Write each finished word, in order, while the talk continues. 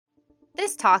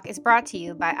This talk is brought to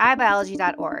you by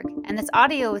iBiology.org, and this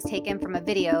audio was taken from a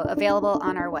video available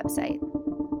on our website.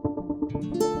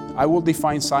 I will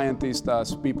define scientists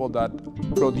as people that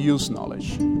produce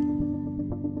knowledge.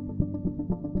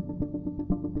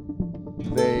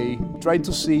 They try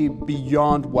to see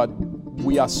beyond what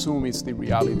we assume is the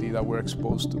reality that we're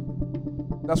exposed to.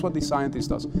 That's what the scientist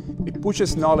does. It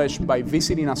pushes knowledge by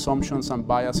visiting assumptions and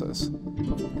biases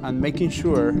and making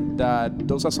sure that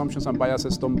those assumptions and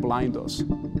biases don't blind us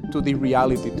to the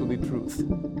reality, to the truth.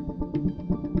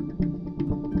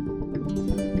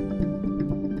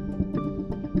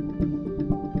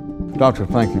 Doctor,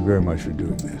 thank you very much for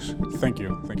doing this. Thank you,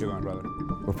 my brother.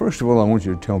 Well, first of all, I want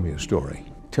you to tell me a story.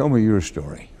 Tell me your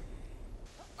story.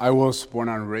 I was born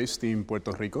and raised in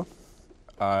Puerto Rico.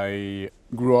 I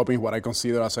grew up in what I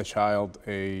consider as a child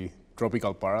a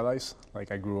tropical paradise.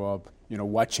 Like I grew up,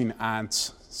 watching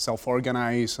ants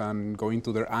self-organize and going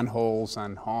to their ant holes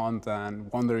and hunt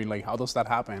and wondering how does that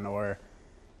happen? Or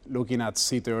looking at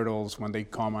sea turtles when they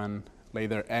come and lay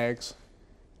their eggs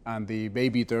and the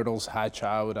baby turtles hatch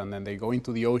out and then they go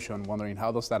into the ocean wondering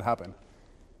how does that happen?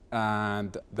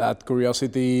 And that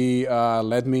curiosity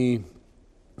led me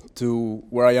to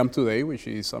where I am today, which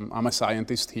is I'm a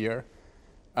scientist here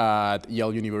at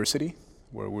Yale University,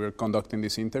 where we're conducting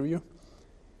this interview.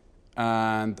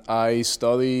 And I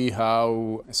study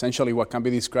how, essentially what can be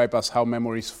described as how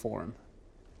memories form.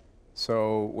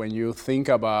 So when you think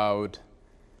about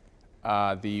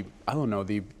the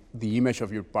image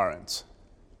of your parents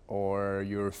or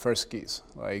your first kiss,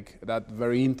 like that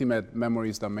very intimate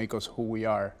memories that make us who we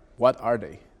are, what are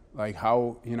they? Like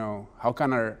how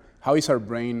is our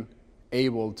brain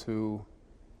able to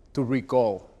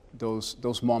recall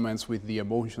those moments with the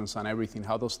emotions and everything?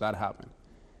 How does that happen?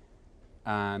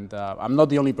 And I'm not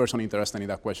the only person interested in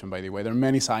that question, by the way. There are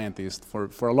many scientists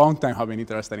for a long time have been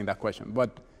interested in that question.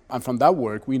 And from that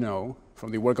work, we know, from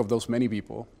the work of those many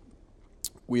people,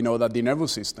 we know that the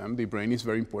nervous system, the brain, is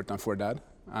very important for that,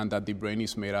 and that the brain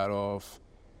is made out of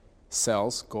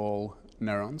cells called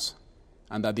neurons,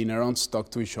 and that the neurons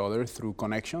talk to each other through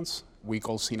connections we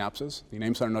call synapses. The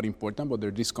names are not important, but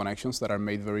they're these connections that are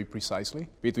made very precisely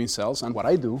between cells. And what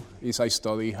I do is I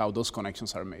study how those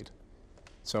connections are made.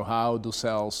 So how do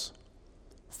cells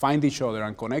find each other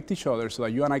and connect each other so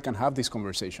that you and I can have this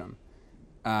conversation?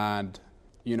 And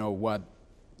what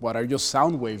are just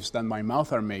sound waves that my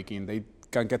mouth are making, they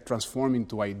can get transformed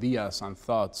into ideas and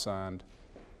thoughts and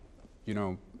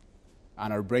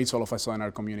our brains all of a sudden are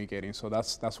communicating. So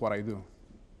that's what I do.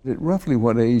 At roughly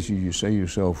what age do you say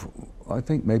yourself, I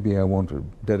think maybe I want to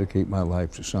dedicate my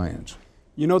life to science?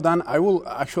 Dan, I will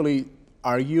actually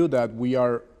argue that we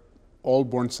are all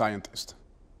born scientists.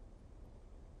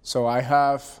 So I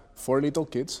have 4 little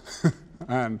kids,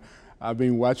 and I've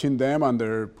been watching them and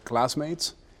their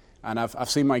classmates, and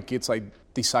I've seen my kids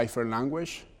decipher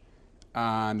language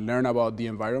and learn about the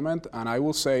environment. And I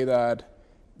will say that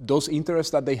those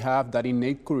interests that they have, that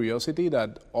innate curiosity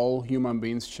that all human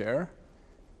beings share,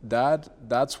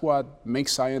 that's what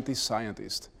makes scientists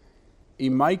scientists.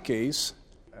 In my case,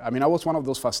 I was one of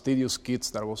those fastidious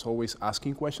kids that was always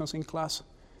asking questions in class.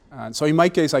 And so in my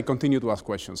case, I continue to ask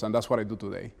questions, and that's what I do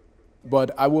today.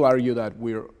 But I will argue that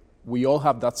we all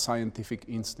have that scientific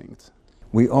instinct.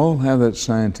 We all have that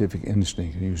scientific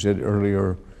instinct. And you said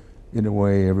earlier, in a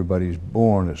way, everybody's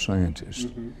born a scientist.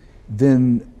 Mm-hmm.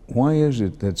 Then why is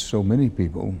it that so many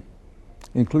people,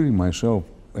 including myself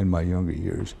in my younger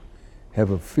years,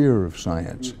 have a fear of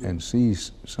science mm-hmm. and see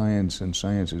science and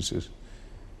sciences as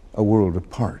a world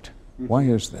apart? Mm-hmm. Why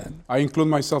is that? I include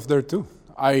myself there too.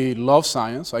 I love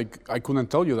science. I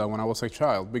couldn't tell you that when I was a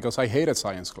child because I hated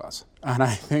science class. And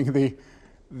I think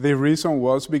the reason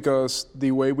was because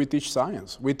the way we teach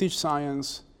science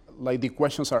like the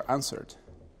questions are answered.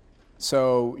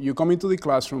 So you come into the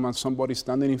classroom and somebody's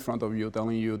standing in front of you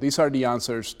telling you, these are the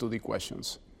answers to the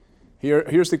questions.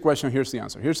 Here's the question, here's the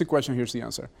answer. Here's the question, here's the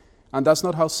answer. And that's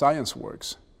not how science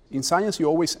works. In science, you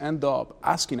always end up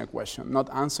asking a question,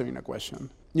 not answering a question.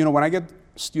 When I get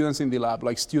students in the lab,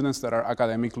 like students that are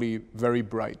academically very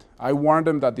bright, I warn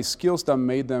them that the skills that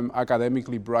made them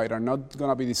academically bright are not going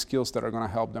to be the skills that are going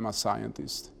to help them as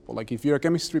scientists. Like if you're a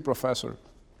chemistry professor,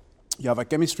 you have a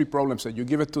chemistry problem set, you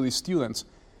give it to the students,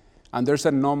 and there's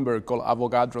a number called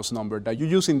Avogadro's number that you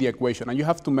use in the equation, and you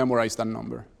have to memorize that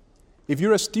number. If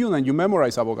you're a student, you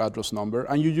memorize Avogadro's number,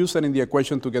 and you use it in the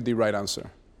equation to get the right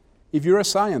answer. If you're a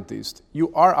scientist,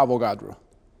 you are Avogadro.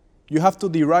 You have to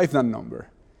derive that number.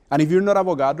 And if you're not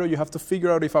Avogadro, you have to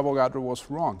figure out if Avogadro was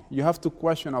wrong. You have to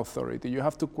question authority. You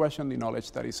have to question the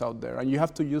knowledge that is out there. And you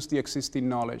have to use the existing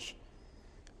knowledge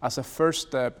as a first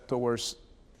step towards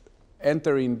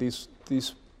entering this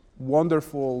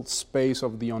wonderful space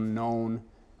of the unknown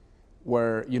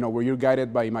where you're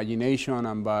guided by imagination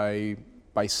and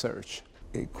by search.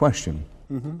 A question,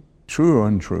 true or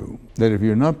untrue, that if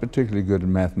you're not particularly good at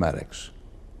mathematics,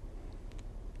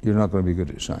 you're not going to be good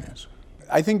at science?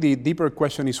 I think the deeper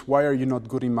question is, why are you not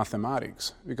good in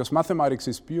mathematics? Because mathematics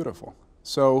is beautiful.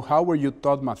 So how were you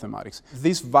taught mathematics?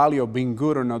 This value of being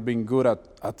good or not being good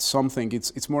at something,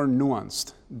 it's more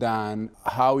nuanced than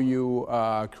how you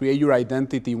create your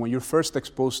identity when you're first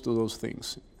exposed to those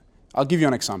things. I'll give you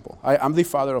an example. I'm the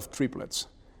father of triplets.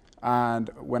 And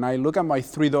when I look at my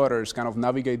 3 daughters kind of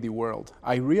navigate the world,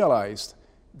 I realized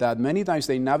that many times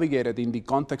they navigated in the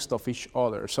context of each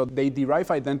other. So they derive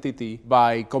identity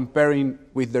by comparing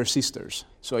with their sisters.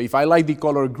 So if I like the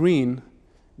color green,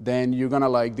 then you're gonna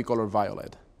like the color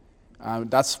violet.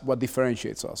 That's what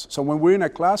differentiates us. So when we're in a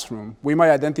classroom, we might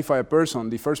identify a person,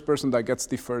 the first person that gets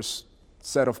the first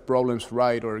set of problems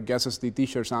right or guesses the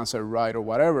teacher's answer right or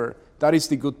whatever, that is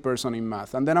the good person in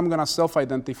math. And then I'm gonna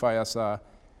self-identify as a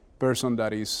person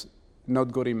that is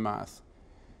not good in math.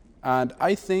 And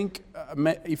I think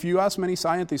if you ask many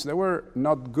scientists, they were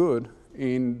not good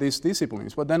in these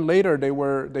disciplines. But then later they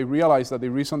realized that the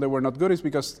reason they were not good is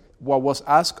because what was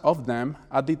asked of them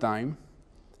at the time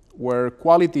were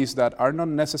qualities that are not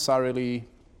necessarily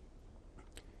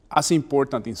as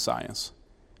important in science,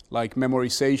 like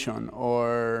memorization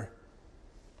or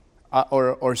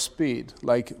speed,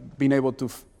 like being able to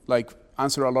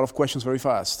answer a lot of questions very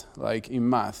fast, like in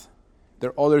math. There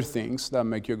are other things that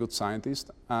make you a good scientist.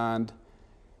 And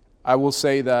I will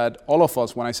say that all of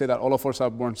us, when I say that all of us are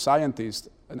born scientists,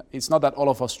 it's not that all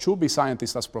of us should be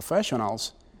scientists as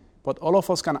professionals, but all of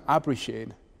us can appreciate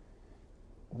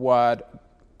what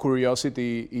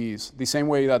curiosity is. The same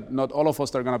way that not all of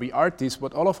us are going to be artists,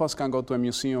 but all of us can go to a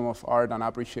museum of art and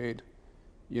appreciate,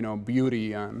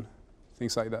 beauty and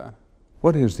things like that.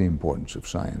 What is the importance of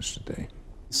science today?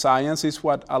 Science is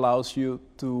what allows you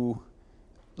to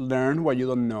learn what you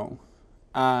don't know.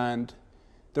 And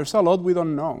there's a lot we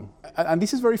don't know. And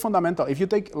this is very fundamental. If you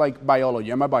take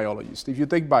biology, I'm a biologist. If you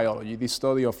take biology, the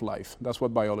study of life, that's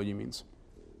what biology means.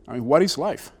 I mean, what is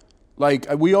life?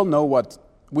 We all know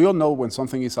when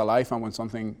something is alive and when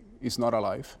something is not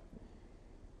alive.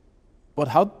 But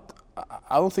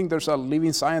I don't think there's a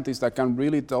living scientist that can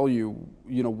really tell you,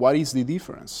 what is the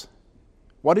difference?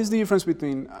 What is the difference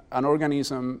between an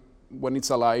organism when it's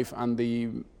alive and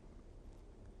the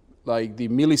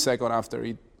millisecond after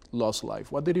it lost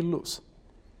life? What did it lose?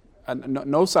 And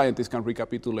no scientist can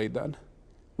recapitulate that.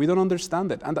 We don't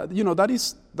understand it. And that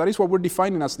is what we're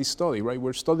defining as this study, right?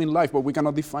 We're studying life, but we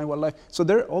cannot define what life. So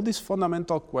there are all these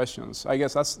fundamental questions. I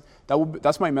guess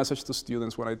that's my message to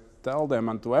students when I tell them,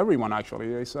 and to everyone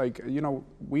actually. It's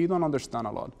we don't understand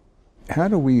a lot. How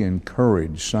do we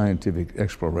encourage scientific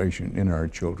exploration in our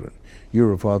children?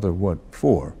 You're a father of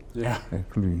 4? Yeah.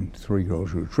 Including 3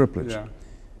 girls who are triplets. Yeah.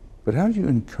 But how do you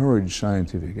encourage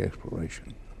scientific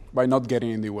exploration? By not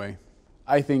getting in the way.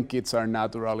 I think kids are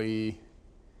naturally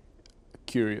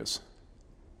curious,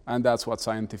 and that's what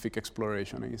scientific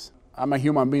exploration is. I'm a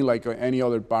human being like any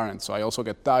other parent, so I also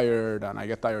get tired, and I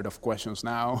get tired of questions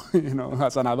now,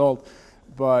 as an adult.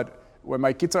 But when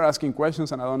my kids are asking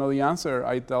questions and I don't know the answer,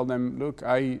 I tell them, look,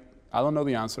 I don't know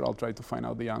the answer, I'll try to find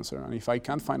out the answer. And if I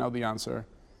can't find out the answer,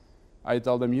 I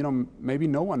tell them, maybe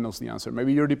no one knows the answer.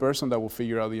 Maybe you're the person that will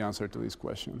figure out the answer to this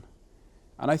question.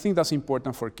 And I think that's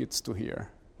important for kids to hear.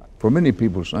 For many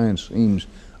people, science seems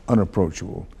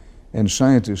unapproachable. And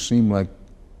scientists seem like,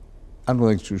 I don't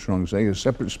think it's too strong to say, a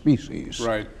separate species.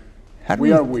 Right.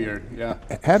 We are weird, yeah.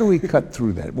 How do we cut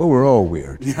through that? Well, we're all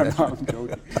weird. Yeah, no, I'm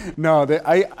joking. No,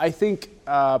 I think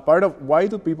part of why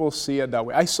do people see it that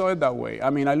way? I saw it that way. I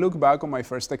mean, I look back on my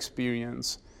first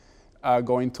experience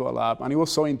going to a lab, and it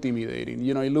was so intimidating.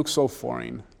 It looks so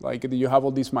foreign. You have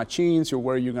all these machines, you're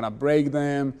worried you're gonna break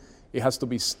them, it has to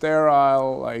be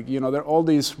sterile, there are all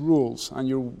these rules, and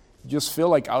you just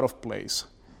feel out of place.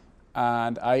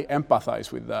 And I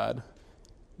empathize with that.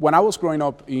 When I was growing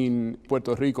up in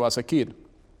Puerto Rico as a kid,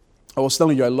 I was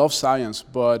telling you I love science,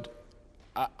 but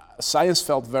science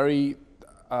felt very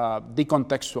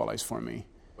decontextualized for me.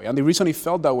 And the reason it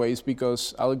felt that way is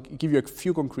because I'll give you a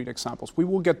few concrete examples. We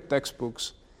will get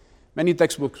textbooks. Many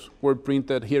textbooks were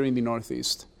printed here in the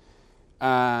Northeast.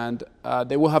 And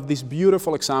they will have these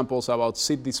beautiful examples about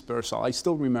seed dispersal. I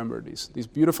still remember these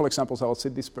beautiful examples about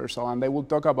seed dispersal. And they will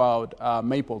talk about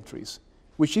maple trees,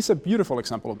 which is a beautiful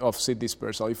example of seed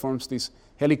dispersal. It forms these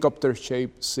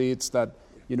helicopter-shaped seeds that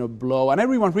blow, and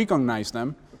everyone recognizes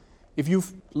them if you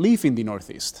live in the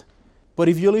Northeast. But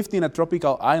if you lived in a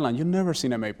tropical island, you've never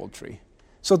seen a maple tree.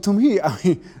 So to me, I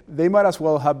mean, they might as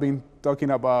well have been talking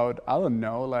about, I don't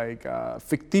know, like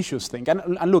fictitious thing.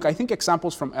 And look, I think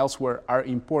examples from elsewhere are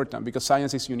important because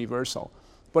science is universal.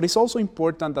 But it's also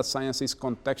important that science is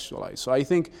contextualized. So I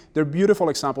think there are beautiful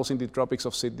examples in the tropics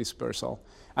of seed dispersal.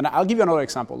 And I'll give you another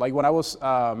example. Like when I was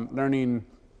learning,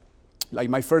 like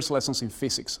my first lessons in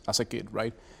physics as a kid,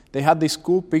 right? They had these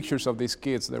cool pictures of these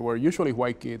kids. They were usually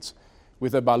white kids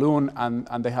with a balloon,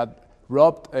 and they had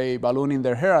rubbed a balloon in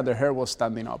their hair, and their hair was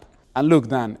standing up. And look,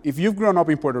 Dan, if you've grown up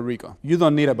in Puerto Rico, you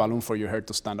don't need a balloon for your hair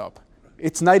to stand up.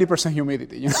 It's 90%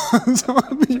 humidity, you know, so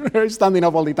your hair is standing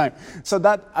up all the time. So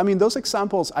that, I mean, those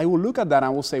examples, I will look at that and I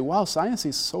will say, wow, science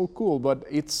is so cool, but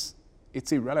it's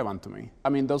irrelevant to me. I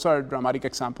mean, those are dramatic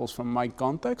examples from my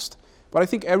context, but I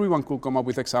think everyone could come up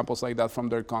with examples like that from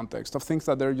their context, of things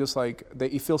that they're just like,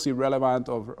 it feels irrelevant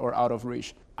or out of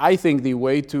reach. I think the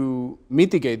way to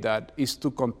mitigate that is to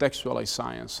contextualize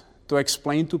science, to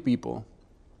explain to people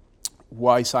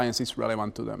why science is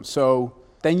relevant to them. So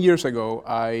 10 years ago,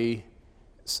 I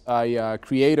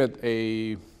created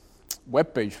a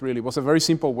webpage, really. It was a very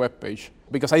simple webpage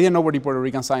because I didn't know where the Puerto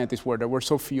Rican scientists were. There were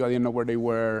so few, I didn't know where they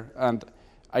were. And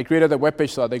I created a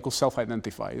webpage so that they could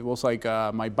self-identify. It was like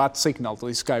my bat signal to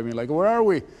describe me, like, where are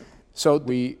we? So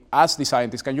we asked the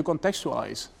scientists, can you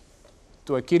contextualize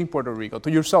to a kid in Puerto Rico,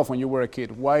 to yourself when you were a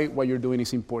kid, why what you're doing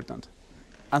is important?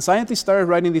 And scientists started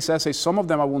writing these essays. Some of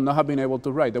them I would not have been able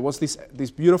to write. There was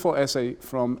this beautiful essay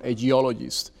from a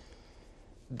geologist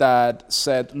that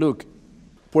said, look,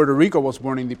 Puerto Rico was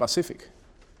born in the Pacific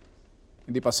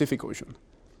Ocean.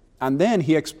 And then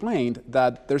he explained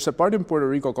that there's a part in Puerto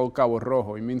Rico called Cabo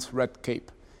Rojo. It means Red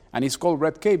Cape. And it's called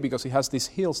Red Cape because it has these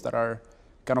hills that are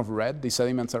kind of red. The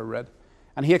sediments are red.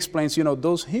 And he explains, you know,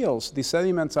 those hills, the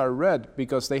sediments are red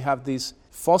because they have this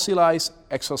fossilized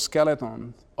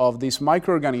exoskeleton of these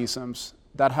microorganisms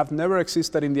that have never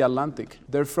existed in the Atlantic.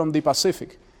 They're from the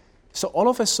Pacific. So all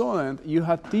of a sudden, you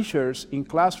had teachers in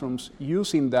classrooms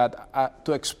using that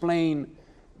to explain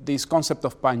this concept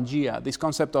of Pangea, this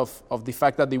concept of the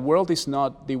fact that the world is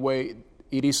not the way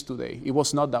it is today. It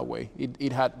was not that way.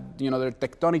 It had, you know, there are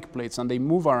tectonic plates and they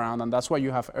move around, and that's why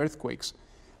you have earthquakes.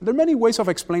 There are many ways of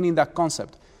explaining that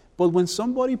concept. But when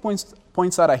somebody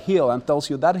points at a hill and tells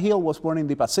you that hill was born in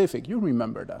the Pacific, you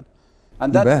remember that.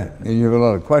 And you bet. And you have a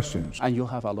lot of questions. And you'll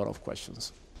have a lot of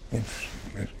questions.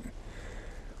 Interesting.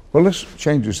 Well, let's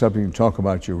change the subject and talk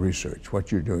about your research,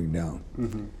 what you're doing now.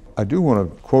 Mm-hmm. I do want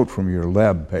to quote from your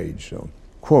lab page. So,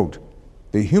 quote,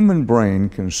 the human brain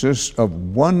consists of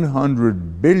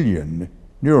 100 billion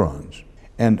neurons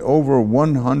and over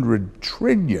 100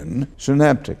 trillion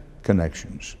synaptic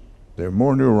connections. There are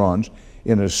more neurons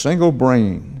in a single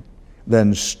brain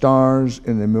than stars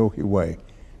in the Milky Way.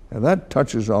 Now that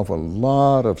touches off a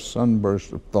lot of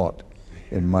sunbursts of thought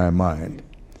in my mind.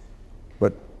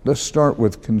 But let's start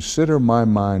with consider my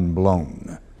mind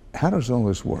blown. How does all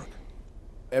this work?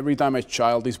 Every time a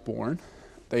child is born,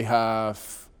 they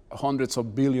have hundreds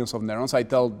of billions of neurons. I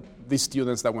tell these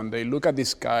students that when they look at the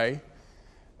sky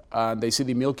and they see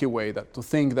the Milky Way, that to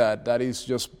think that that is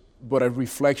just but a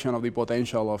reflection of the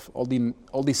potential of all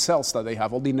the cells that they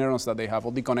have, all the neurons that they have,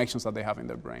 all the connections that they have in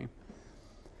their brain.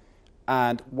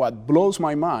 And what blows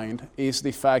my mind is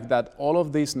the fact that all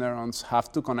of these neurons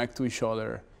have to connect to each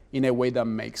other in a way that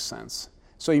makes sense.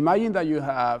 So imagine that you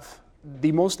have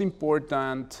the most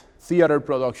important theater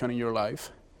production in your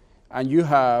life, and you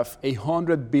have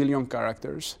 100 billion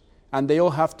characters, and they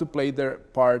all have to play their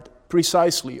part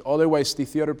precisely. Otherwise, the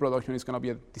theater production is going to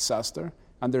be a disaster,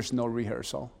 and there's no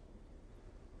rehearsal.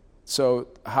 So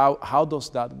how does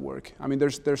that work? I mean,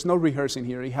 there's no rehearsing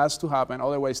here. It has to happen.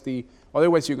 Otherwise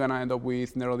you're going to end up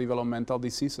with neurodevelopmental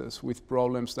diseases, with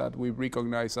problems that we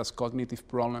recognize as cognitive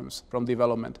problems from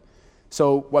development.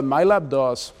 So what my lab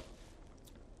does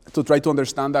to try to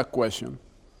understand that question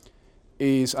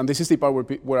is, and this is the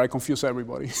part where I confuse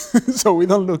everybody. So we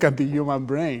don't look at the human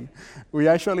brain. We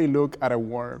actually look at a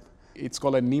worm. It's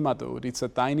called a nematode. It's a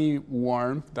tiny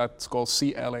worm that's called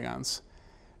C. elegans.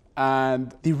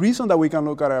 And the reason that we can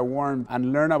look at a worm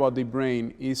and learn about the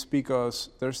brain is because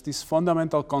there's this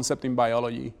fundamental concept in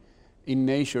biology, in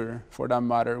nature for that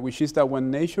matter, which is that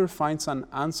when nature finds an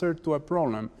answer to a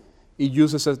problem, it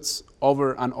uses it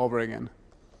over and over again.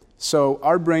 So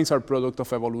our brains are a product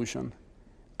of evolution.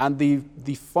 And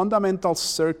the fundamental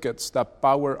circuits that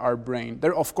power our brain,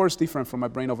 they're of course different from a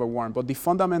brain of a worm, but the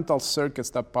fundamental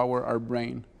circuits that power our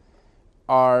brain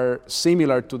are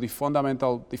similar to the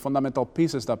fundamental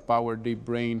pieces that power the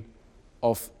brain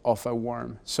of a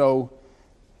worm. So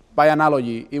by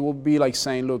analogy, it would be like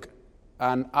saying, look,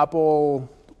 an Apple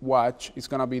Watch is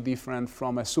going to be different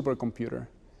from a supercomputer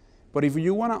But if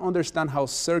you want to understand how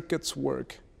circuits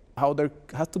work, how they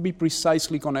have to be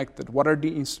precisely connected, what are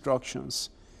the instructions,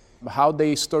 how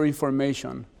they store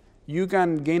information, you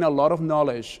can gain a lot of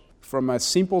knowledge from a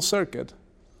simple circuit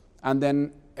and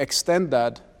then extend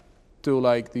that to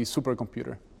like the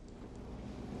supercomputer.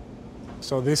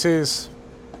 So this is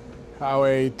how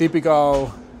a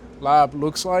typical lab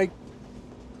looks like.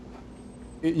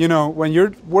 You know, when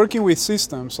you're working with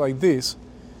systems like this,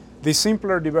 the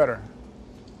simpler the better.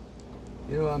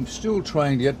 You know, I'm still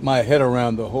trying to get my head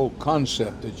around the whole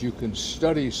concept that you can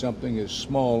study something as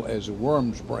small as a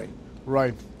worm's brain.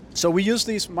 Right. So we use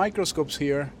these microscopes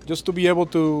here just to be able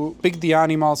to pick the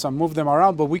animals and move them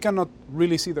around, but we cannot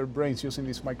really see their brains using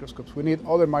these microscopes. We need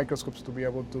other microscopes to be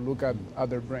able to look at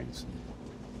their brains.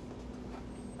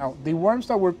 Now, the worms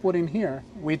that we're putting here,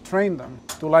 we train them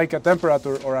to like a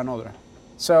temperature or another.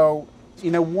 So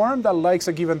in a worm that likes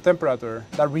a given temperature,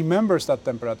 that remembers that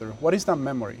temperature, what is that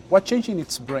memory? What changed in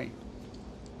its brain?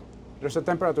 There's a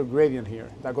temperature gradient here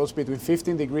that goes between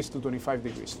 15 degrees to 25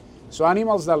 degrees. So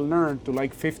animals that learn to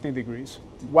like 15 degrees,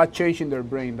 what changed in their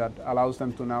brain that allows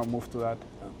them to now move to that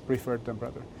preferred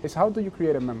temperature? It's how do you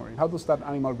create a memory? How does that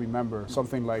animal remember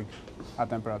something like a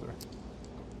temperature?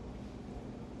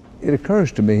 It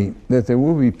occurs to me that there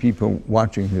will be people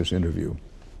watching this interview,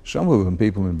 some of them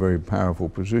people in very powerful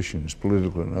positions,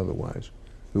 political and otherwise,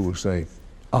 who will say,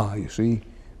 you see,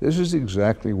 this is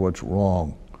exactly what's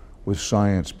wrong with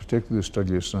science, particularly the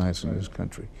study of science in this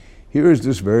country. Here is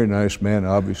this very nice man,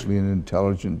 obviously an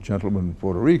intelligent gentleman in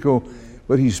Puerto Rico,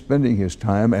 but he's spending his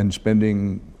time and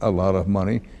spending a lot of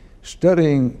money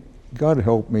studying, God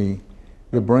help me,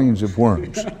 the brains of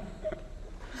worms.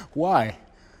 Why?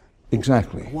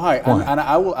 Exactly. Why? And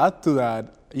I will add to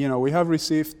that, you know, we have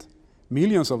received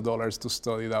millions of dollars to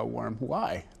study that worm.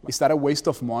 Why? Is that a waste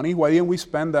of money? Why didn't we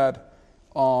spend that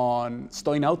on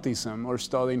studying autism or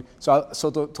studying? So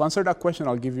to answer that question,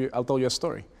 I'll tell you a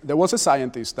story. There was a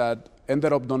scientist that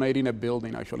ended up donating a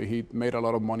building, actually. He made a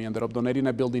lot of money, ended up donating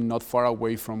a building not far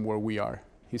away from where we are.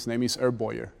 His name is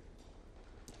Boyer.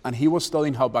 And he was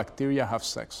studying how bacteria have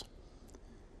sex.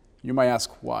 You might ask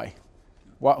why.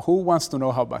 Who wants to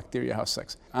know how bacteria have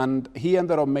sex? And he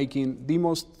ended up making the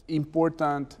most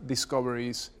important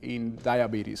discoveries in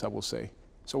diabetes, I will say.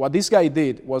 So what this guy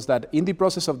did was that in the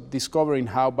process of discovering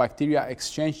how bacteria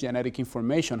exchange genetic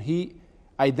information, he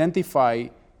identified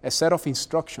a set of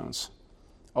instructions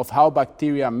of how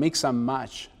bacteria mix and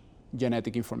match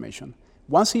genetic information.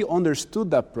 Once he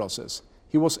understood that process,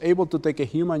 he was able to take a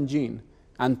human gene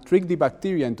and trick the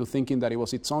bacteria into thinking that it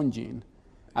was its own gene.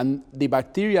 And the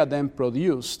bacteria then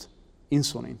produced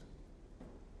insulin.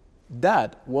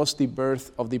 That was the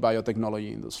birth of the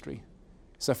biotechnology industry.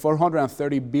 It's a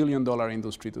 $430 billion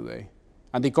industry today.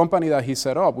 And the company that he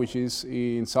set up, which is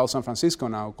in South San Francisco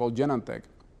now, called Genentech,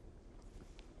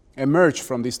 emerged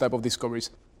from this type of discoveries.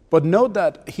 But note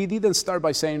that he didn't start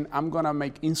by saying, I'm going to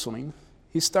make insulin.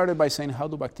 He started by saying, how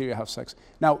do bacteria have sex?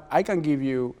 Now, I can give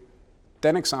you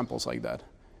 10 examples like that.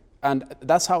 And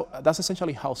that's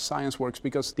essentially how science works,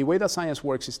 because the way that science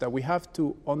works is that we have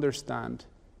to understand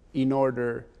in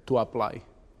order to apply.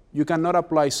 You cannot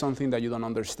apply something that you don't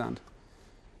understand.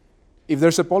 If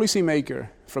there's a policymaker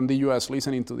from the US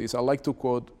listening to this, I'd like to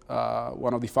quote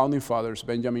one of the founding fathers,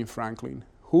 Benjamin Franklin,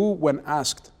 who, when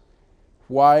asked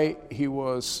why he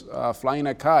was flying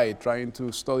a kite trying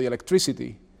to study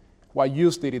electricity, what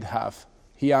use did it have?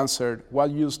 He answered, what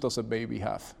use does a baby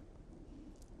have?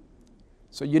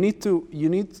 So you need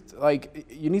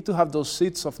to have those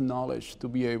seeds of knowledge to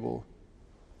be able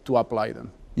to apply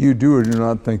them. You do or do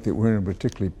not think that we're in a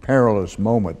particularly perilous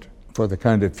moment for the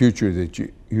kind of future that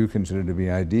you consider to be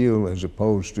ideal, as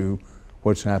opposed to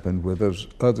what's happened with those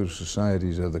other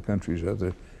societies, other countries,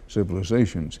 other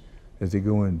civilizations, that they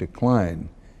go in decline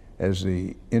as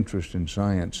the interest in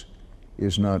science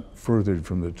is not furthered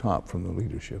from the top, from the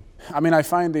leadership? I mean, I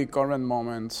find the current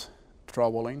moment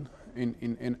troubling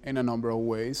in a number of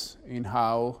ways, in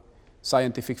how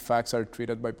scientific facts are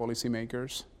treated by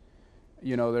policymakers.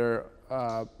 You know,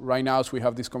 right now, as we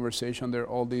have this conversation, there are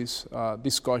all this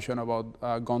discussion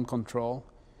about gun control,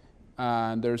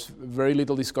 and there's very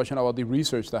little discussion about the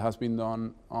research that has been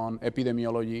done on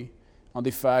epidemiology, on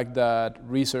the fact that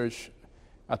research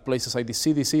at places like the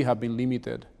CDC have been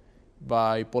limited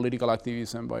by political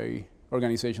activism, by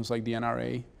organizations like the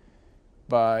NRA.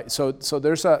 So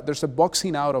there's a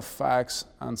boxing out of facts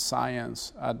and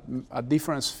science at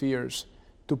different spheres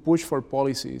to push for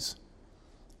policies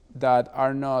that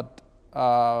are not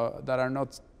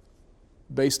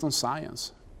based on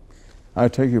science. I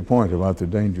take your point about the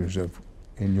dangers of,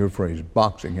 in your phrase,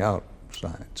 boxing out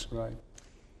science. Right.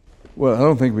 Well, I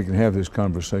don't think we can have this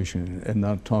conversation and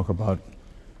not talk about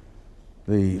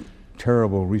the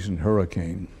terrible recent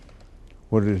hurricane,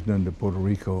 what it has done to Puerto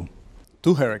Rico.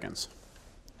 Two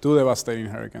devastating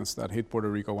hurricanes that hit Puerto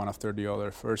Rico one after the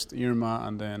other. First Irma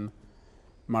and then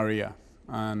Maria.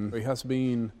 And it has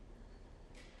been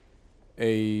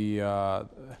a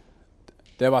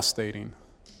devastating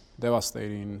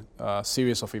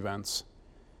series of events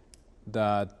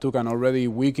that took an already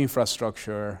weak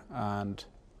infrastructure and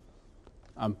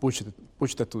pushed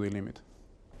it to the limit.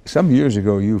 Some years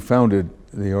ago, you founded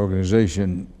the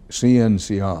organization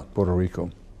CNCR Puerto Rico.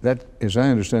 That, as I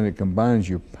understand it, combines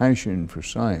your passion for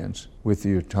science with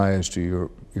your ties to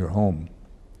your home.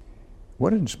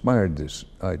 What inspired this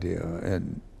idea,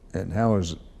 and how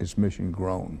has its mission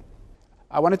grown?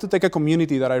 I wanted to take a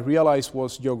community that I realized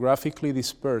was geographically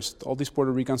dispersed. All these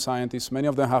Puerto Rican scientists, many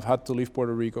of them have had to leave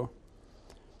Puerto Rico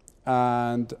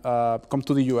and come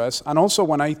to the US. And also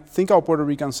when I think about Puerto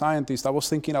Rican scientists, I was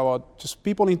thinking about just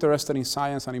people interested in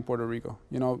science and in Puerto Rico,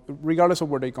 regardless of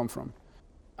where they come from.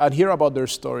 I'd hear about their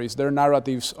stories, their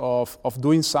narratives of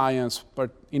doing science,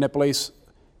 but in a place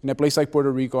like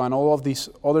Puerto Rico, and all of these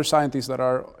other scientists that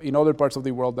are in other parts of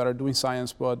the world that are doing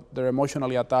science, but they're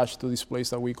emotionally attached to this place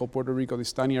that we call Puerto Rico,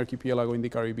 this tiny archipelago in the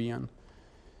Caribbean.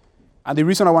 And the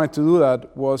reason I wanted to do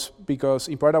that was because,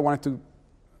 in part, I wanted to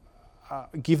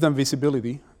give them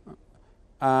visibility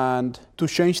and to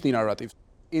change the narrative.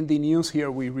 In the news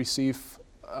here, we receive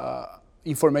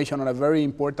information on a very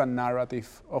important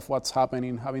narrative of what's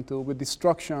happening, having to do with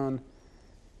destruction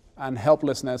and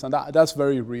helplessness, and that's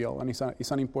very real, and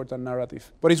it's an important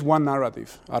narrative. But it's one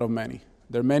narrative out of many.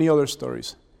 There are many other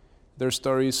stories. There are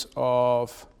stories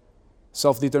of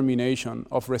self-determination,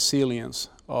 of resilience,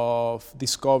 of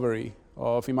discovery,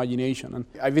 of imagination. And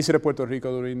I visited Puerto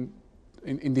Rico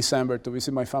in December to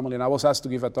visit my family, and I was asked to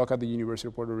give a talk at the University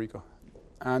of Puerto Rico.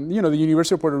 And the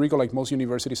University of Puerto Rico, like most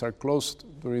universities, are closed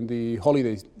during the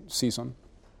holiday season.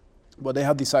 But they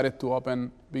have decided to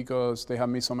open because they have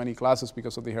missed so many classes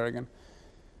because of the hurricane.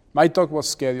 My talk was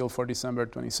scheduled for December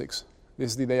 26th.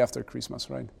 This is the day after Christmas,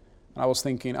 right? And I was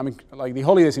thinking, the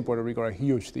holidays in Puerto Rico are a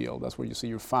huge deal. That's where you see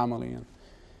your family. And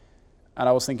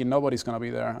I was thinking, nobody's going to be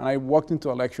there. And I walked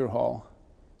into a lecture hall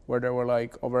where there were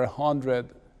over 100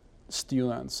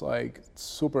 students,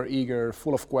 super eager,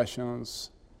 full of questions,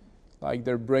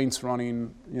 their brains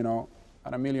running,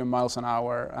 at 1,000,000 miles an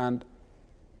hour.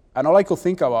 And all I could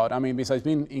think about, besides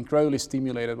being incredibly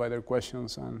stimulated by their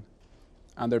questions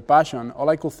and their passion, all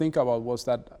I could think about was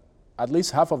that at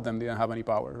least half of them didn't have any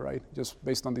power, right? Just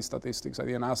based on the statistics. I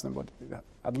didn't ask them, but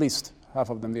at least half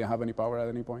of them didn't have any power at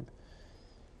any point.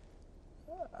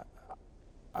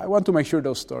 I want to make sure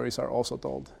those stories are also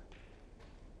told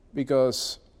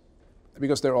because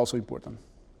they're also important.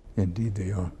 Indeed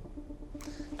they are.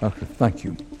 Doctor, thank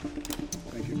you.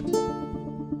 Thank you.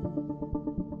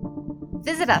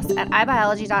 Visit us at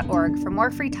iBiology.org for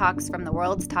more free talks from the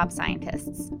world's top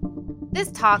scientists.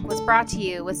 This talk was brought to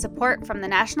you with support from the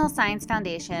National Science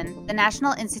Foundation, the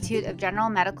National Institute of General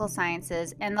Medical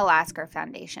Sciences, and the Lasker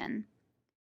Foundation.